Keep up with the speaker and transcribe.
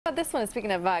This one is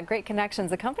speaking of great connections.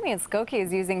 The company in Skokie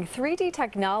is using 3D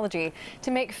technology to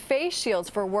make face shields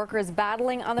for workers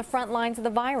battling on the front lines of the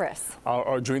virus. Our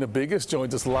Audrina Biggest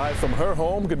joins us live from her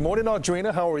home. Good morning,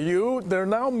 Audrina. How are you? They're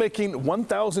now making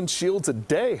 1,000 shields a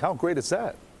day. How great is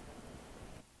that?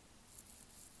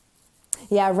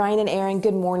 Yeah, Ryan and Aaron,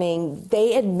 good morning.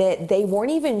 They admit they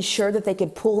weren't even sure that they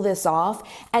could pull this off,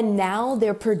 and now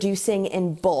they're producing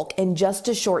in bulk in just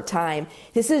a short time.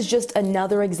 This is just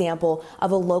another example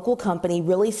of a local company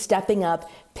really stepping up,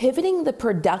 pivoting the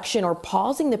production or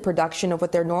pausing the production of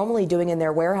what they're normally doing in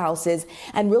their warehouses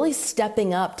and really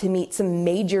stepping up to meet some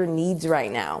major needs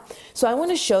right now. So I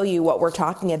want to show you what we're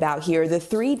talking about here. The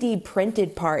 3D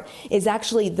printed part is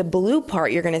actually the blue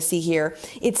part you're going to see here.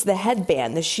 It's the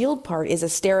headband. The shield part is a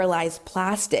sterilized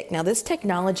plastic. Now, this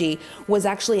technology was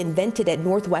actually invented at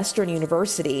Northwestern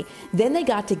University. Then they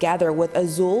got together with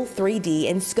Azul 3D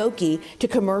and Skokie to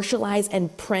commercialize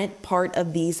and print part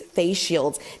of these face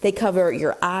shields. They cover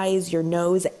your eyes, your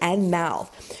nose, and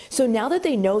mouth. So now that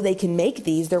they know they can make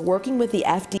these, they're working with the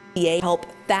FDA to help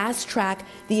fast track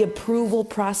the approval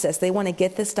process. They want to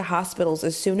get this to hospitals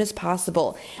as soon as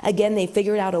possible. Again, they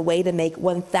figured out a way to make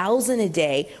 1,000 a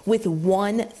day with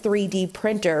one 3D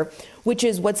printer, which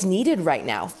is what's needed right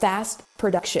now, fast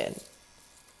production.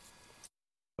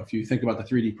 If you think about the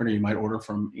 3D printer you might order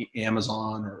from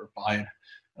Amazon or buy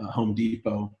at Home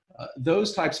Depot,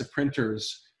 those types of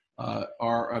printers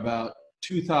are about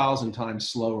 2,000 times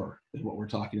slower than what we're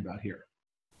talking about here.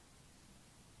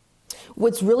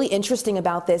 What's really interesting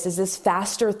about this is this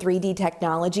faster 3D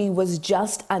technology was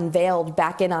just unveiled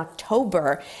back in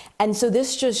October. And so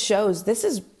this just shows this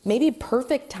is maybe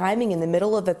perfect timing in the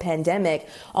middle of a pandemic.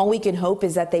 All we can hope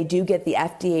is that they do get the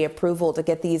FDA approval to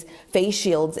get these face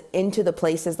shields into the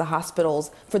places, the hospitals,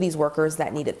 for these workers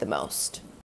that need it the most.